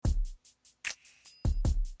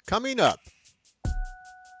coming up.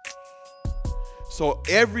 So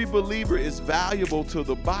every believer is valuable to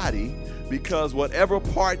the body because whatever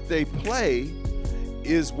part they play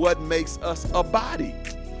is what makes us a body.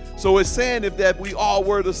 So it's saying if that we all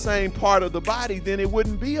were the same part of the body, then it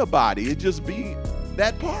wouldn't be a body. It'd just be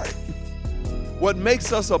that part. What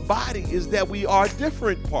makes us a body is that we are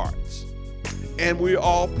different parts. And we're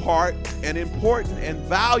all part and important and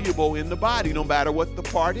valuable in the body, no matter what the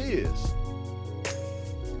part is.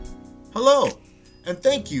 Hello, and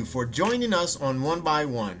thank you for joining us on One by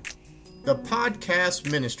One, the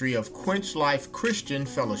podcast ministry of Quench Life Christian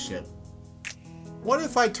Fellowship. What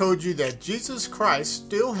if I told you that Jesus Christ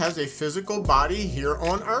still has a physical body here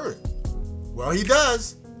on earth? Well, he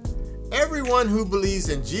does. Everyone who believes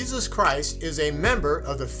in Jesus Christ is a member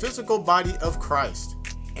of the physical body of Christ.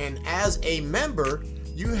 And as a member,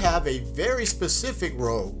 you have a very specific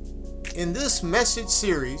role. In this message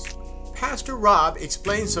series, Pastor Rob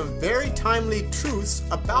explains some very timely truths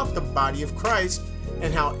about the body of Christ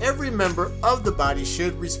and how every member of the body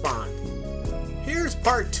should respond. Here's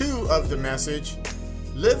part 2 of the message,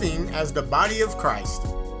 Living as the Body of Christ.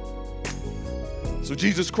 So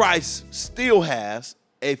Jesus Christ still has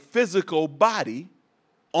a physical body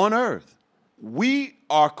on earth. We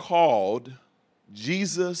are called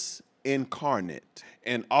Jesus incarnate.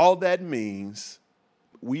 And all that means,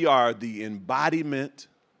 we are the embodiment,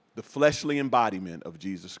 the fleshly embodiment of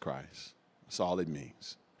Jesus Christ. That's all it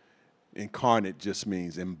means. Incarnate just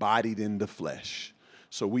means embodied in the flesh.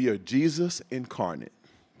 So we are Jesus incarnate,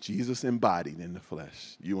 Jesus embodied in the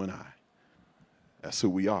flesh, you and I. That's who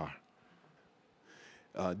we are.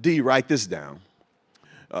 D, write this down.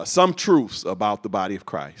 Some truths about the body of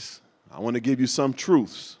Christ. I want to give you some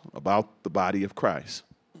truths about the body of Christ.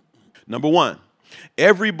 Number 1,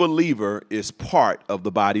 every believer is part of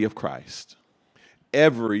the body of Christ.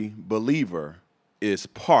 Every believer is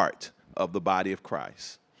part of the body of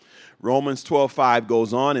Christ. Romans 12:5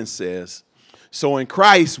 goes on and says, so in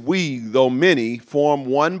Christ we, though many, form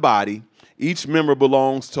one body, each member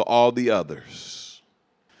belongs to all the others.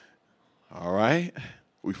 All right?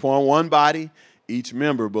 We form one body, each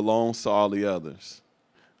member belongs to all the others.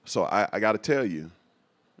 So I got to tell you,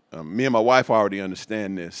 me and my wife already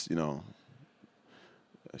understand this, you know.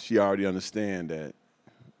 She already understand that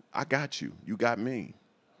I got you, you got me.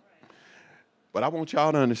 But I want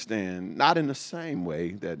y'all to understand, not in the same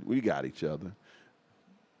way that we got each other,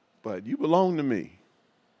 but you belong to me.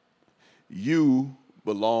 You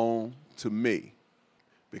belong to me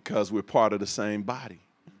because we're part of the same body.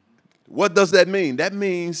 What does that mean? That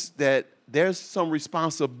means that there's some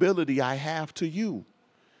responsibility I have to you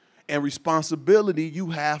and responsibility you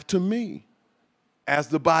have to me. As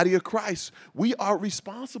the body of Christ, we are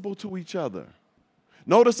responsible to each other.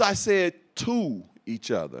 Notice I said to each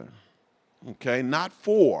other, okay? Not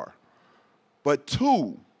for, but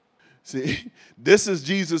to. See, this is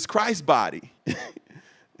Jesus Christ's body.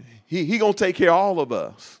 He gonna take care of all of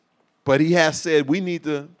us. But he has said we need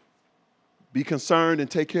to be concerned and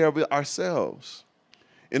take care of it ourselves.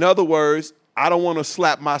 In other words, I don't want to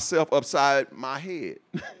slap myself upside my head.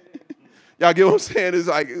 Y'all get what I'm saying? It's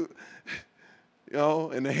like, you know,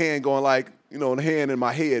 and the hand going like, you know, the hand in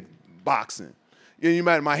my head boxing. You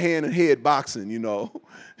imagine my hand and head boxing, you know.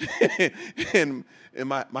 and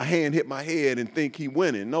my hand hit my head and think he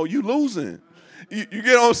winning. No, you losing. You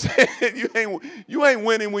get what I'm saying? You ain't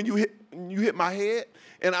winning when you hit my head.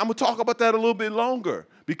 And I'm going to talk about that a little bit longer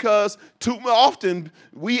because too often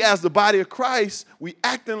we as the body of Christ, we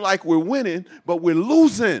acting like we're winning, but we're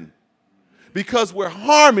losing because we're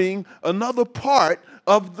harming another part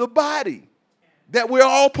of the body that we're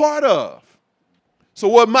all part of. So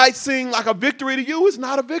what might seem like a victory to you is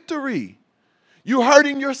not a victory. You're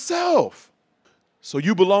hurting yourself. So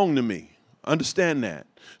you belong to me. Understand that.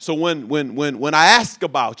 So when I ask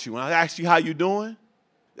about you, when I ask you how you doing,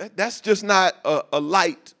 that's just not a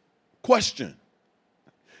light question.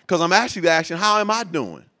 Because I'm actually asking, how am I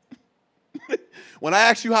doing? When I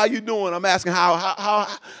ask you how you doing, I'm asking I'm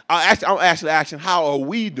actually asking, how are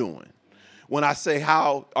we doing? When I say,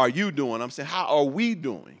 how are you doing? I'm saying, how are we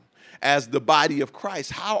doing? As the body of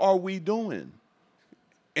Christ, how are we doing?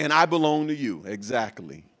 And I belong to you.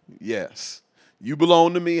 Exactly. Yes. You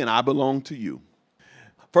belong to me and I belong to you.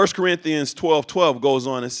 1 Corinthians 12:12 goes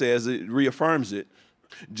on and says, it reaffirms it.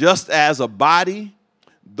 Just as a body,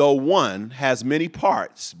 though one, has many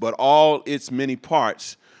parts, but all its many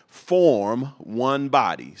parts form one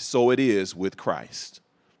body. So it is with Christ.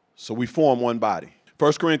 So we form one body.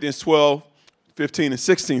 1 Corinthians 12:15 and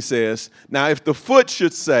 16 says, now if the foot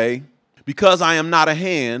should say, Because I am not a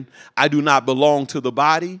hand, I do not belong to the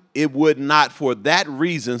body. It would not for that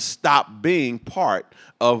reason stop being part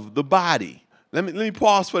of the body. Let me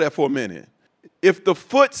pause for that for a minute. If the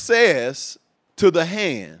foot says to the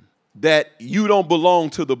hand that you don't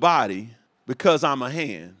belong to the body because I'm a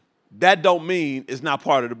hand, that don't mean it's not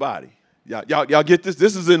part of the body. Y'all get this?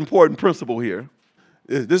 This is an important principle here.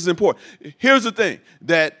 This is important. Here's the thing,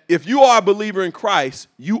 that if you are a believer in Christ,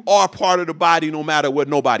 you are part of the body no matter what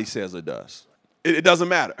nobody says or does. It doesn't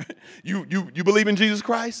matter. You believe in Jesus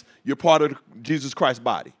Christ, you're part of Jesus Christ's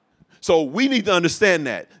body. So we need to understand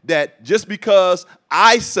that just because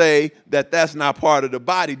I say that that's not part of the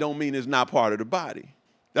body don't mean it's not part of the body.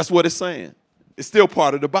 That's what it's saying. It's still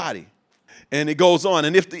part of the body. And it goes on.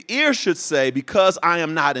 And if the ear should say, because I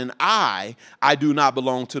am not an eye, I do not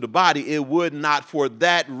belong to the body, it would not for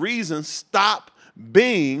that reason stop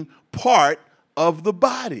being part of the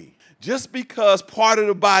body. Just because part of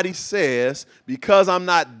the body says, because I'm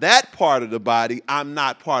not that part of the body, I'm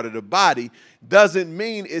not part of the body, doesn't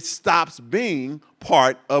mean it stops being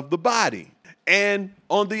part of the body. And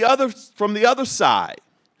from the other side,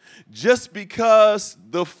 just because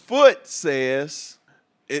the foot says,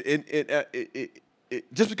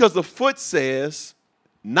 just because the foot says,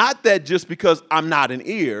 not that just because I'm not an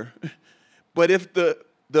ear, but if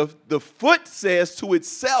the foot says to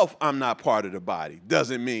itself, I'm not part of the body,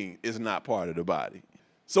 doesn't mean it's not part of the body.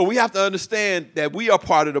 So we have to understand that we are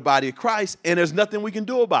part of the body of Christ, and there's nothing we can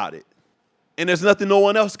do about it. And there's nothing no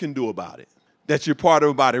one else can do about it, that you're part of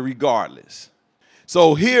the body regardless.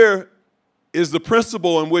 So here is the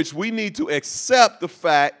principle in which we need to accept the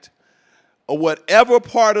fact of whatever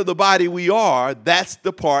part of the body we are, that's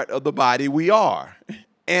the part of the body we are.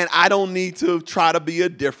 And I don't need to try to be a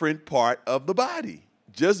different part of the body.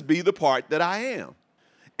 Just be the part that I am.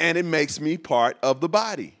 And it makes me part of the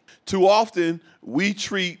body. Too often, we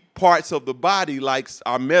treat parts of the body like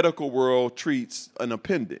our medical world treats an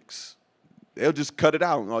appendix. They'll just cut it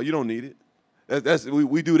out. Oh, you don't need it.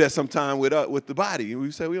 We do that sometime with the body.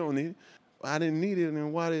 We say we don't need it. I didn't need it,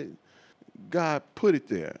 and why did God put it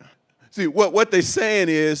there? See, what they're saying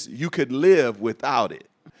is you could live without it.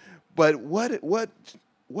 But what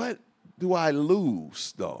do I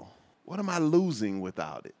lose, though? What am I losing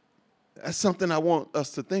without it? That's something I want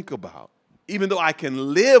us to think about. Even though I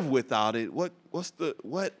can live without it, what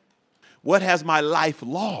has my life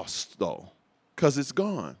lost, though? Because it's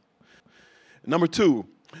gone. Number 2,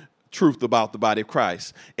 truth about the body of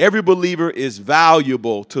Christ. Every believer is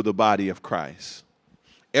valuable to the body of Christ.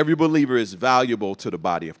 Every believer is valuable to the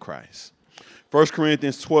body of Christ. 1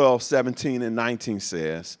 Corinthians 12, 17 and 19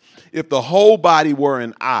 says, if the whole body were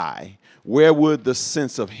an eye, where would the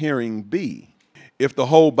sense of hearing be? If the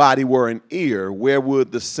whole body were an ear, where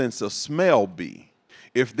would the sense of smell be?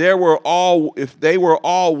 If they were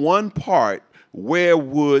all one part, where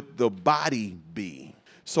would the body be?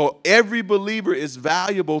 So every believer is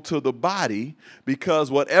valuable to the body because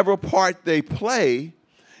whatever part they play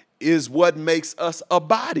is what makes us a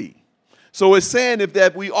body. So it's saying if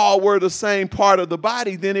that we all were the same part of the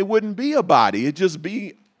body, then it wouldn't be a body. It'd just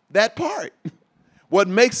be that part. What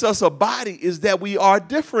makes us a body is that we are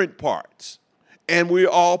different parts. And we're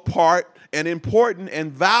all part and important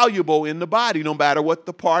and valuable in the body, no matter what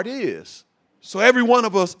the part is. So every one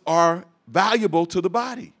of us are valuable to the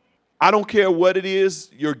body. I don't care what it is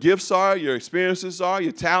your gifts are, your experiences are,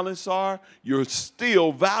 your talents are, you're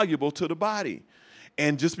still valuable to the body.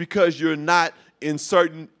 And just because you're not in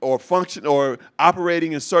certain or function or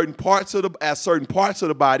operating in certain parts of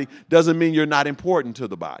the body doesn't mean you're not important to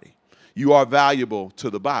the body. You are valuable to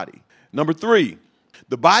the body. Number 3,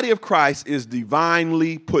 the body of Christ is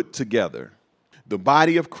divinely put together. The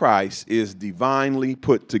body of Christ is divinely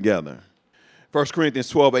put together. 1 Corinthians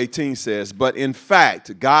 12, 18 says, but in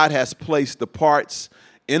fact, God has placed the parts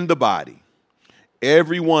in the body,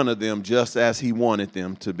 every one of them just as he wanted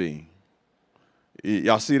them to be.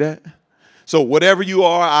 Y'all see that? So whatever you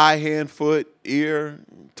are, eye, hand, foot, ear,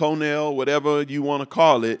 toenail, whatever you want to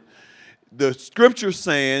call it, the scripture's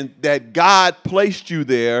saying that God placed you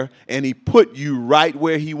there and he put you right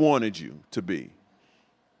where he wanted you to be.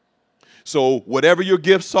 So whatever your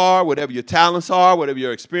gifts are, whatever your talents are, whatever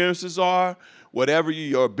your experiences are, whatever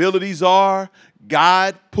your abilities are,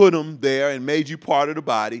 God put them there and made you part of the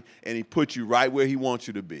body, and he put you right where he wants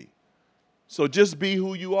you to be. So just be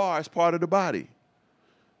who you are as part of the body.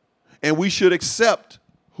 And we should accept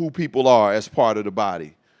who people are as part of the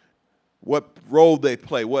body, what role they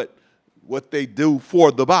play, what they do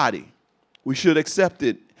for the body. We should accept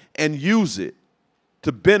it and use it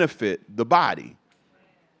to benefit the body.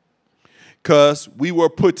 Because we were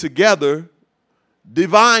put together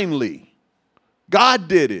divinely. God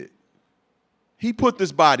did it. He put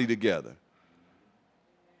this body together,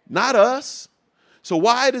 not us. So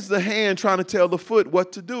why is the hand trying to tell the foot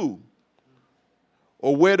what to do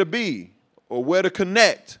or where to be or where to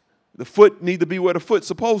connect? The foot need to be where the foot's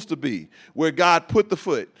supposed to be, where God put the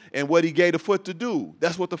foot and what he gave the foot to do.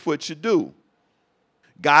 That's what the foot should do.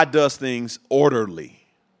 God does things orderly.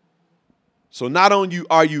 So not only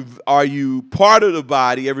are you part of the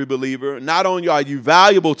body, every believer, not only are you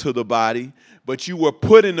valuable to the body, but you were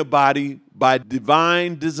put in the body by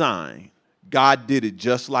divine design. God did it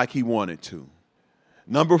just like he wanted to.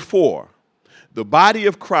 Number 4, the body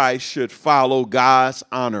of Christ should follow God's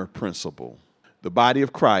honor principle. The body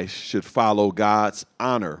of Christ should follow God's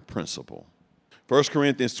honor principle. 1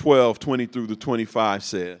 Corinthians 12:20 through the 25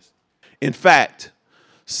 says, in fact,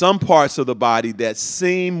 some parts of the body that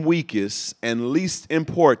seem weakest and least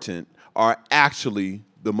important are actually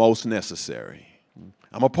the most necessary.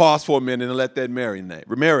 I'm going to pause for a minute and let that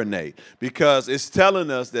marinate, because it's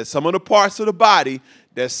telling us that some of the parts of the body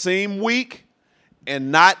that seem weak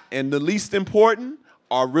and the least important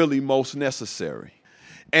are really most necessary.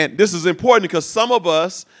 And this is important because some of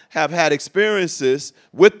us have had experiences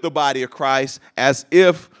with the body of Christ as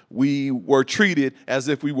if we were treated as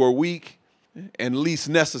if we were weak and least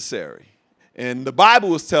necessary. And the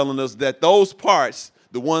Bible is telling us that those parts,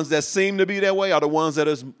 the ones that seem to be that way, are the ones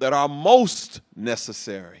that are most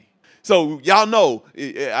necessary. So y'all know,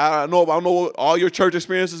 I don't know what all your church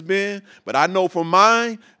experience has been, but I know from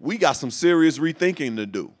mine, we got some serious rethinking to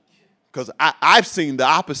do, because I've seen the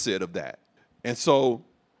opposite of that. And so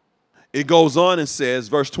it goes on and says,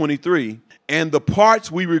 verse 23, and the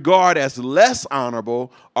parts we regard as less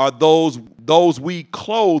honorable are those we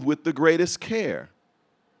clothe with the greatest care.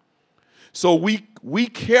 So we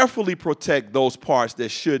carefully protect those parts that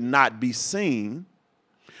should not be seen,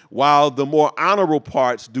 while the more honorable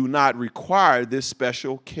parts do not require this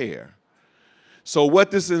special care. So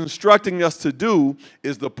what this is instructing us to do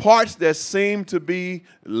is the parts that seem to be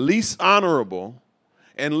least honorable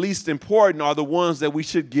and least important are the ones that we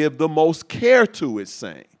should give the most care to, it's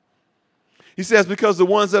saying. He says because the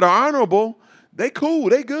ones that are honorable, they cool,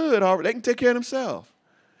 they good, they can take care of themselves.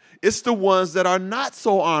 It's the ones that are not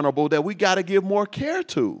so honorable that we got to give more care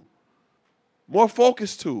to, more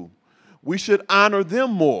focus to. We should honor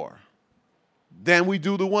them more than we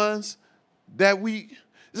do the ones that we.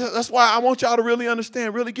 That's why I want y'all to really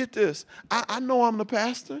understand, really get this. I know I'm the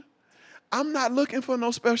pastor. I'm not looking for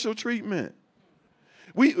no special treatment.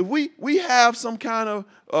 We have some kind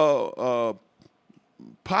of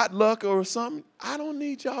potluck or something. I don't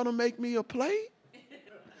need y'all to make me a plate.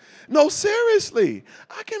 No, seriously,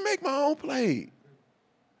 I can make my own plate.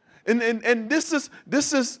 And this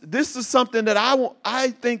is something that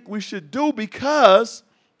I think we should do, because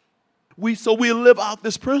we live out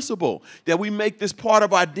this principle, that we make this part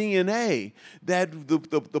of our DNA, that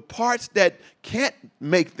the parts that can't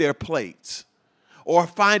make their plates or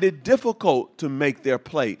find it difficult to make their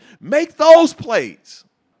plate, make those plates.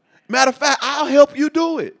 Matter of fact, I'll help you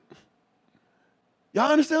do it.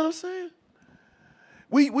 Y'all understand what I'm saying?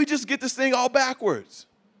 We just get this thing all backwards.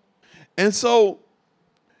 And so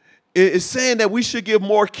it's saying that we should give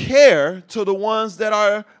more care to the ones that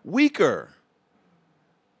are weaker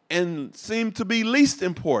and seem to be least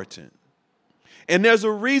important. And there's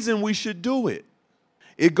a reason we should do it.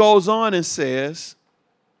 It goes on and says,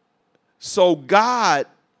 so God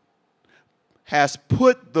has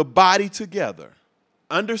put the body together.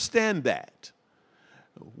 Understand that.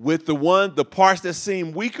 With the parts that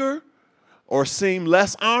seem weaker or seem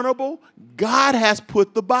less honorable, God has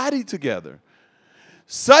put the body together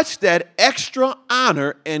such that extra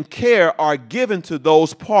honor and care are given to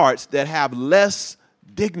those parts that have less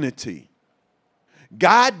dignity.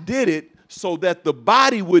 God did it so that the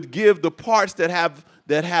body would give the parts that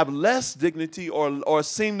have less dignity or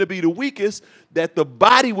seem to be the weakest, that the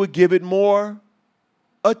body would give it more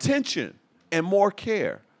attention and more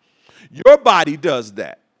care. Your body does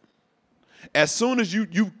that. As soon as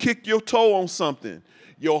you kick your toe on something,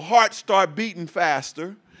 your heart starts beating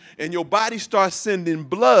faster and your body starts sending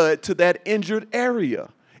blood to that injured area.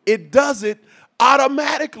 It does it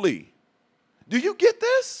automatically. Do you get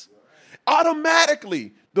this?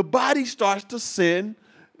 Automatically, the body starts to send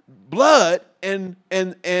blood and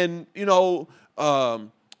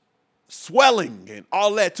swelling and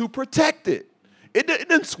all that to protect it. It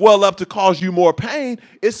didn't swell up to cause you more pain.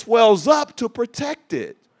 It swells up to protect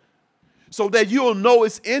it, so that you'll know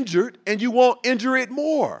it's injured and you won't injure it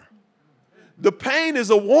more. The pain is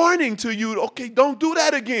a warning to you, okay, don't do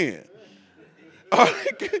that again.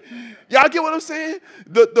 Y'all get what I'm saying?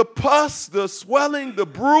 The pus, the swelling, the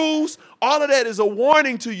bruise, all of that is a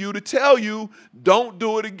warning to you to tell you, don't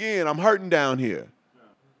do it again. I'm hurting down here.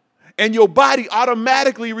 And your body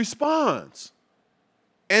automatically responds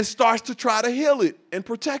and starts to try to heal it and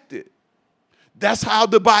protect it. That's how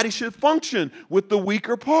the body should function with the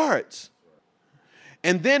weaker parts.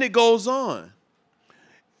 And then it goes on.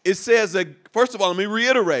 It says that, first of all, let me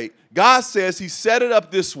reiterate. God says he set it up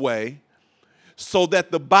this way so that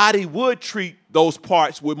the body would treat those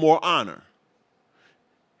parts with more honor.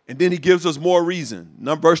 And then he gives us more reason.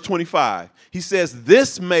 Verse 25. He says,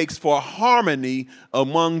 this makes for harmony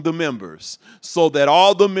among the members so that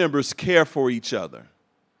all the members care for each other.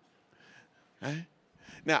 Okay?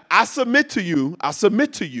 Now, I submit to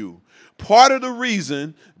you, part of the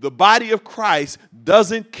reason the body of Christ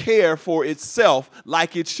doesn't care for itself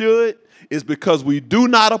like it should is because we do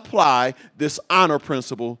not apply this honor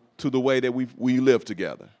principle to the way that we live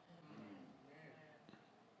together.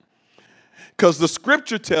 Because the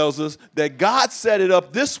scripture tells us that God set it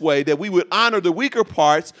up this way that we would honor the weaker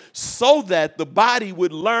parts so that the body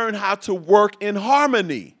would learn how to work in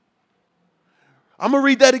harmony. I'm going to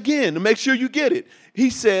read that again to make sure you get it.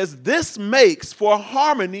 He says, this makes for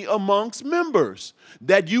harmony amongst members,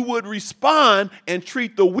 that you would respond and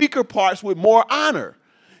treat the weaker parts with more honor.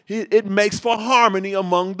 It makes for harmony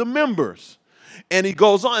among the members. And he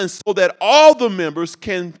goes on, so that all the members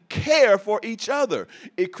can care for each other.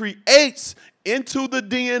 It creates into the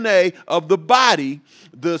DNA of the body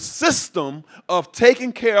the system of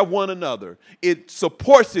taking care of one another. It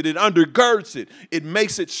supports it. It undergirds it. It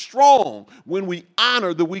makes it strong when we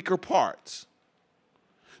honor the weaker parts.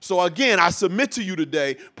 So again, I submit to you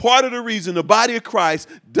today, part of the reason the body of Christ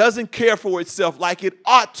doesn't care for itself like it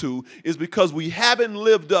ought to is because we haven't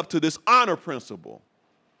lived up to this honor principle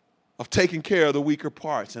of taking care of the weaker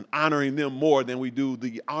parts and honoring them more than we do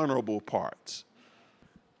the honorable parts.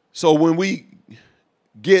 So when we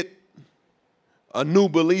get a new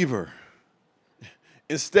believer,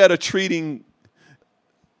 instead of treating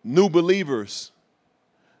new believers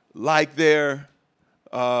like they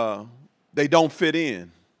don't fit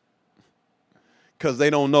in because they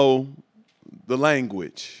don't know the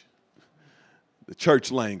language, the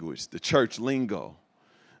church language, the church lingo.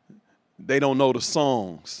 They don't know the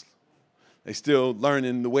songs. They still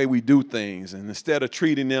learning the way we do things. And instead of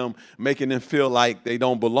treating them, making them feel like they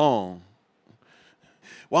don't belong,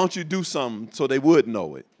 why don't you do something so they would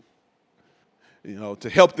know it? You know, to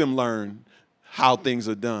help them learn how things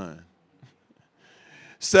are done.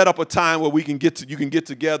 Set up a time where you can get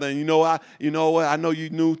together, and you know what? I know you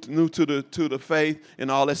new to the faith and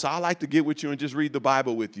all that, so I like to get with you and just read the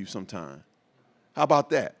Bible with you sometime. How about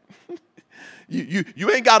that?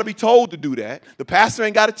 You ain't got to be told to do that. The pastor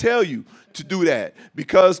ain't got to tell you to do that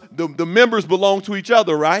because the members belong to each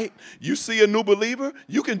other, right? You see a new believer,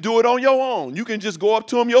 you can do it on your own. You can just go up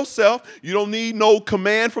to him yourself. You don't need no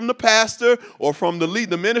command from the pastor or from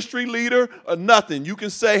the ministry leader or nothing. You can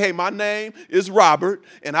say, hey, my name is Robert,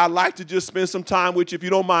 and I'd like to just spend some time with you. If you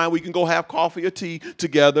don't mind, we can go have coffee or tea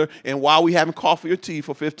together. And while we having coffee or tea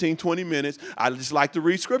for 15, 20 minutes, I'd just like to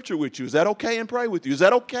read scripture with you. Is that okay? And pray with you. Is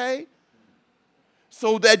that okay?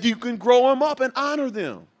 So that you can grow them up and honor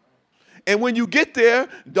them. And when you get there,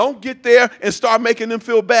 don't get there and start making them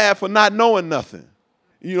feel bad for not knowing nothing.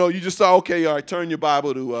 You know, you just say, okay, all right, turn your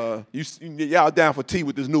Bible to, y'all down for tea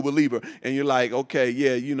with this new believer. And you're like, okay,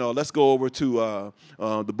 yeah, let's go over to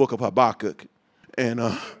the book of Habakkuk. And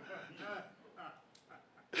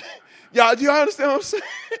y'all, do you understand what I'm saying?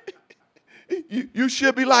 You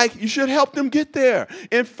should be like, you should help them get there.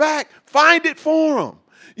 In fact, find it for them.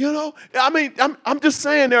 I'm just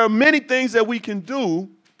saying there are many things that we can do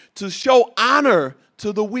to show honor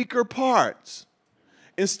to the weaker parts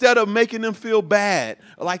instead of making them feel bad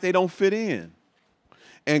like they don't fit in.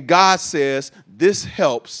 And God says this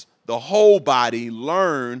helps the whole body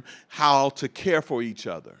learn how to care for each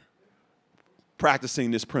other,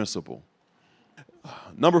 practicing this principle.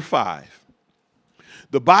 Number 5,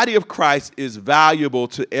 the body of Christ is valuable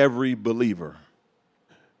to every believer.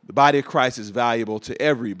 The body of Christ is valuable to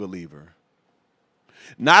every believer.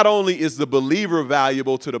 Not only is the believer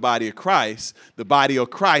valuable to the body of Christ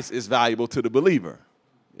is valuable to the believer,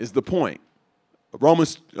 is the point.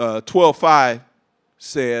 Romans 12:5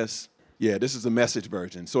 says, this is the Message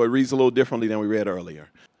version, so it reads a little differently than we read earlier.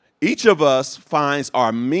 Each of us finds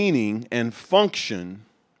our meaning and function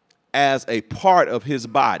as a part of his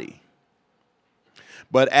body.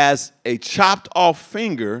 But as a chopped off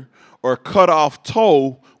finger or cut off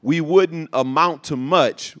toe, we wouldn't amount to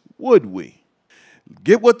much, would we?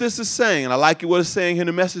 Get what this is saying, and I like what it's saying in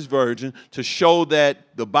the Message version to show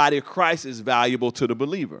that the body of Christ is valuable to the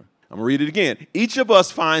believer. I'm going to read it again. Each of us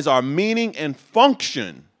finds our meaning and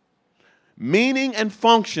function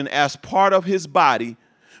as part of his body,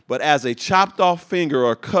 but as a chopped off finger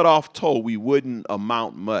or cut off toe, we wouldn't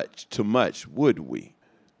amount to much, would we?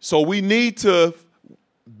 So we need to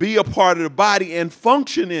be a part of the body and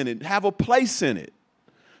function in it, have a place in it,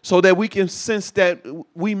 so that we can sense that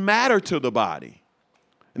we matter to the body.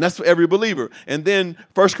 And that's for every believer. And then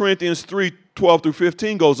 1 Corinthians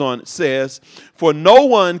 3:12-15 goes on. It says, for no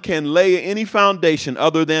one can lay any foundation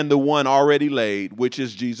other than the one already laid, which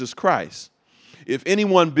is Jesus Christ. If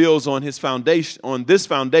anyone builds on this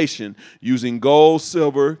foundation using gold,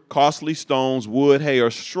 silver, costly stones, wood, hay, or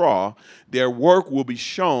straw, their work will be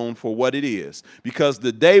shown for what it is, because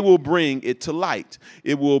the day will bring it to light.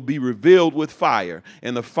 It will be revealed with fire,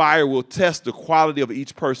 and the fire will test the quality of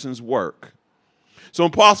each person's work. So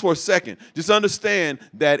pause for a second. Just understand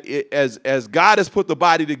that as God has put the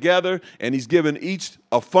body together and he's given each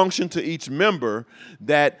a function to each member,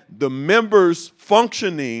 that the members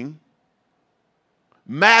functioning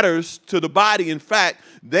matters to the body. In fact,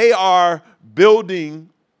 they are building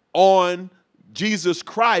on Jesus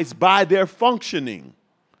Christ by their functioning.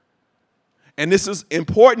 And this is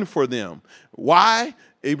important for them. Why?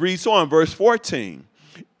 It reads on, verse 14.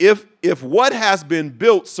 If what has been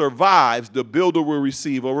built survives, the builder will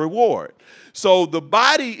receive a reward. So the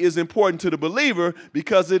body is important to the believer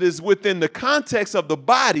because it is within the context of the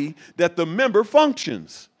body that the member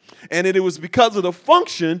functions. And it was because of the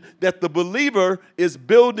function that the believer is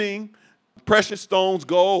building precious stones,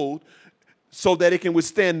 gold, so that it can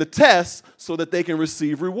withstand the test, so that they can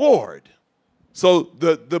receive reward. So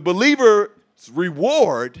the believer's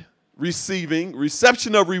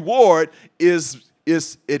reception of reward is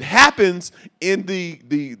it happens in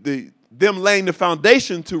them laying the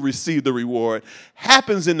foundation to receive the reward,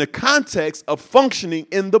 happens in the context of functioning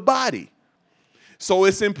in the body. So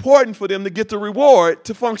it's important for them to get the reward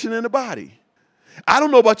to function in the body. I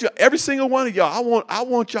don't know about you, every single one of y'all, I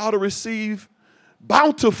want y'all to receive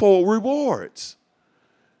bountiful rewards.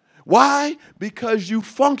 Why? Because you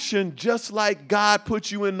function just like God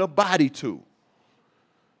put you in the body to.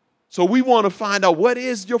 So we want to find out, what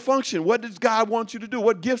is your function? What does God want you to do?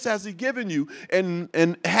 What gifts has he given you?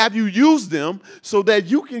 And have you used them so that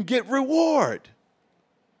you can get reward?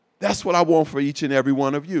 That's what I want for each and every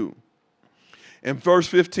one of you. And verse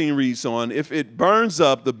 15 reads on, if it burns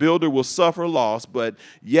up, the builder will suffer loss, but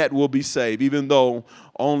yet will be saved, even though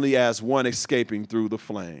only as one escaping through the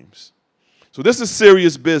flames. So this is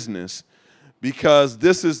serious business, because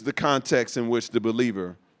this is the context in which the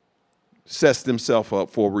believer sets themselves up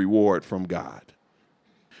for reward from God.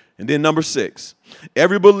 And then number 6,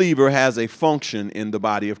 every believer has a function in the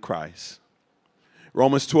body of Christ.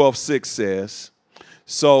 Romans 12:6 says,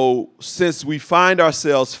 so since we find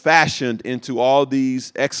ourselves fashioned into all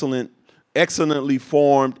these excellently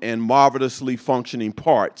formed and marvelously functioning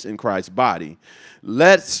parts in Christ's body,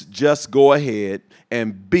 let's just go ahead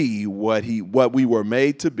and be what we were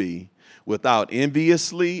made to be, without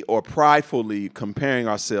enviously or pridefully comparing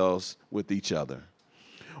ourselves with each other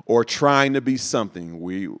or trying to be something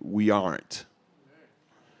we aren't.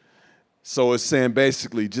 So it's saying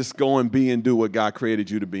basically just go and be and do what God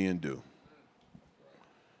created you to be and do.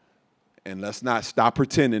 And let's not stop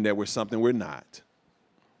pretending that we're something we're not.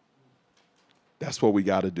 That's what we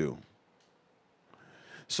got to do.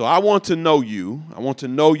 So I want to know you. I want to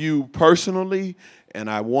know you personally, and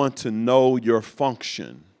I want to know your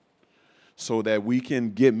function, so that we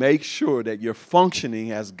can make sure that you're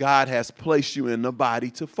functioning as God has placed you in the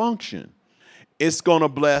body to function. It's going to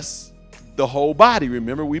bless the whole body.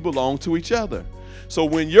 Remember, we belong to each other. So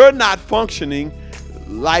when you're not functioning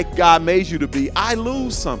like God made you to be, I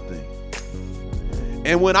lose something.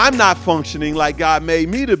 And when I'm not functioning like God made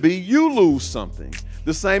me to be, you lose something.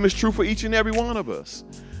 The same is true for each and every one of us.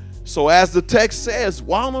 So as the text says,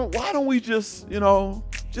 why don't we just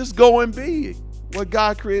go and be what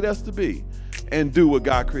God created us to be and do what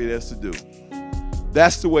God created us to do.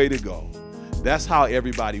 That's the way to go. That's how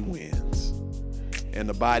everybody wins. And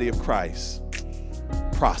the body of Christ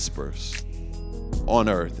prospers on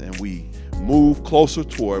earth, and we move closer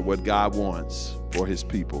toward what God wants for his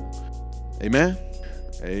people. Amen?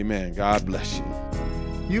 Amen. God bless you.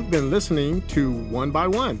 You've been listening to One by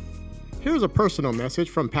One. Here's a personal message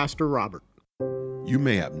from Pastor Robert. You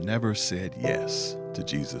may have never said yes to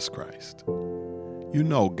Jesus Christ. You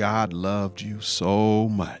know God loved you so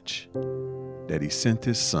much that he sent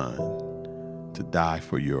his son to die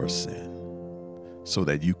for your sin so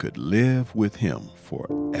that you could live with him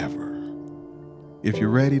forever. If you're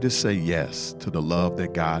ready to say yes to the love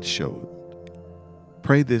that God showed,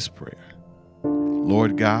 pray this prayer.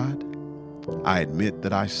 Lord God, I admit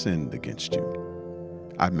that I sinned against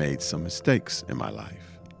you. I made some mistakes in my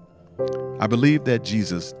life. I believe that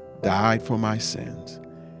Jesus died for my sins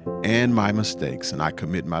and my mistakes, and I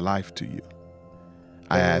commit my life to you.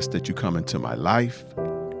 I ask that you come into my life,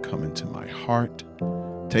 come into my heart,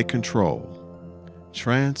 take control,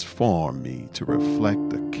 transform me to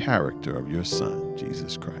reflect the character of your Son,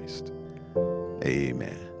 Jesus Christ.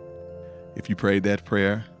 Amen. If you prayed that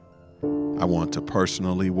prayer, I want to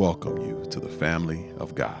personally welcome you to the family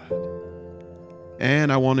of God.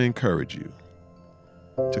 And I want to encourage you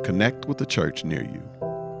to connect with the church near you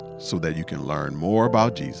so that you can learn more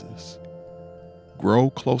about Jesus, grow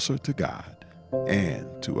closer to God and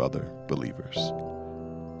to other believers.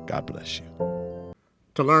 God bless you.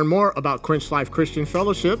 To learn more about Quench Life Christian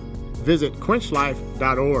Fellowship, visit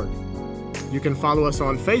quenchlife.org. You can follow us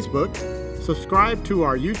on Facebook, subscribe to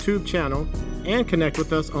our YouTube channel, and connect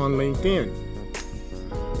with us on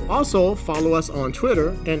LinkedIn. Also, follow us on Twitter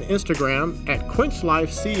and Instagram at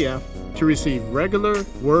QuenchLifeCF to receive regular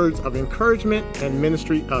words of encouragement and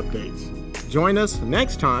ministry updates. Join us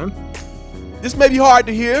next time. This may be hard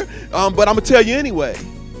to hear, but I'm going to tell you anyway.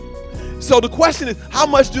 So the question is, how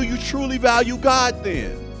much do you truly value God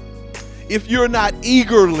then? If you're not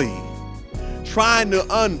eagerly trying to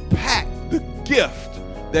unpack the gift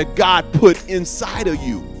that God put inside of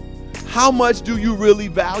you, how much do you really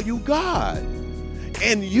value God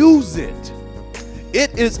and use it?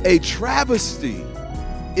 It is a travesty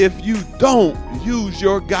if you don't use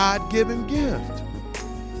your God-given gift.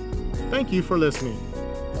 Thank you for listening.